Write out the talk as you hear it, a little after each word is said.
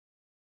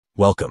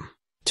Welcome.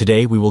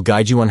 Today we will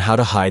guide you on how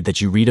to hide that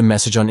you read a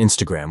message on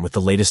Instagram with the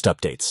latest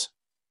updates.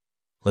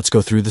 Let's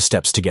go through the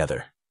steps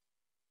together.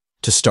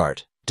 To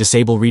start,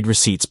 disable read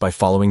receipts by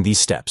following these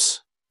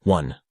steps.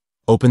 1.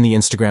 Open the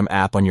Instagram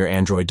app on your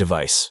Android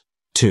device.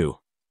 2.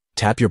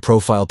 Tap your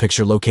profile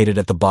picture located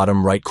at the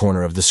bottom right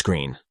corner of the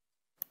screen.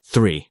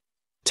 3.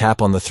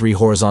 Tap on the 3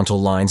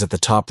 horizontal lines at the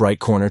top right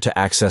corner to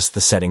access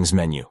the settings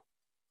menu.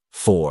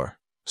 4.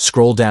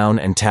 Scroll down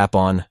and tap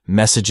on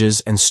Messages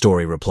and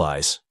Story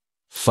Replies.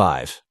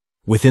 5.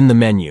 Within the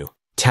menu,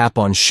 tap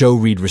on Show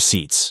Read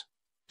Receipts.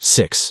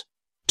 6.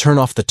 Turn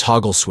off the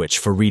toggle switch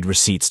for read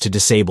receipts to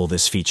disable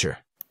this feature.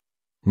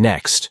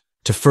 Next,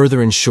 to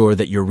further ensure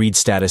that your read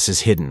status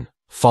is hidden,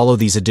 follow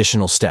these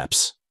additional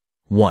steps.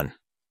 1.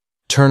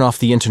 Turn off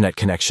the internet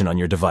connection on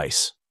your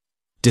device.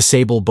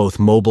 Disable both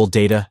mobile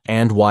data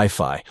and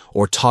Wi-Fi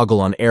or toggle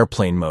on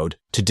airplane mode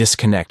to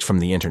disconnect from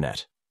the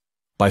internet.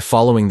 By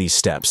following these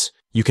steps,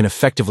 you can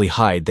effectively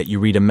hide that you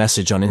read a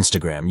message on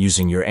Instagram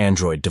using your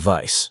Android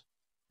device.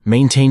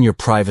 Maintain your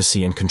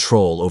privacy and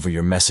control over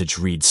your message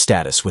read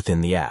status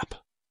within the app.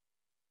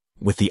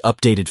 With the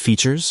updated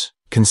features,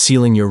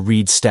 concealing your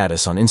read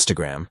status on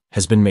Instagram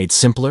has been made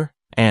simpler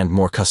and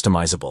more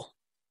customizable.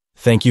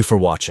 Thank you for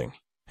watching,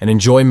 and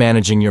enjoy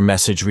managing your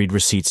message read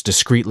receipts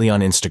discreetly on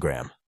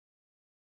Instagram.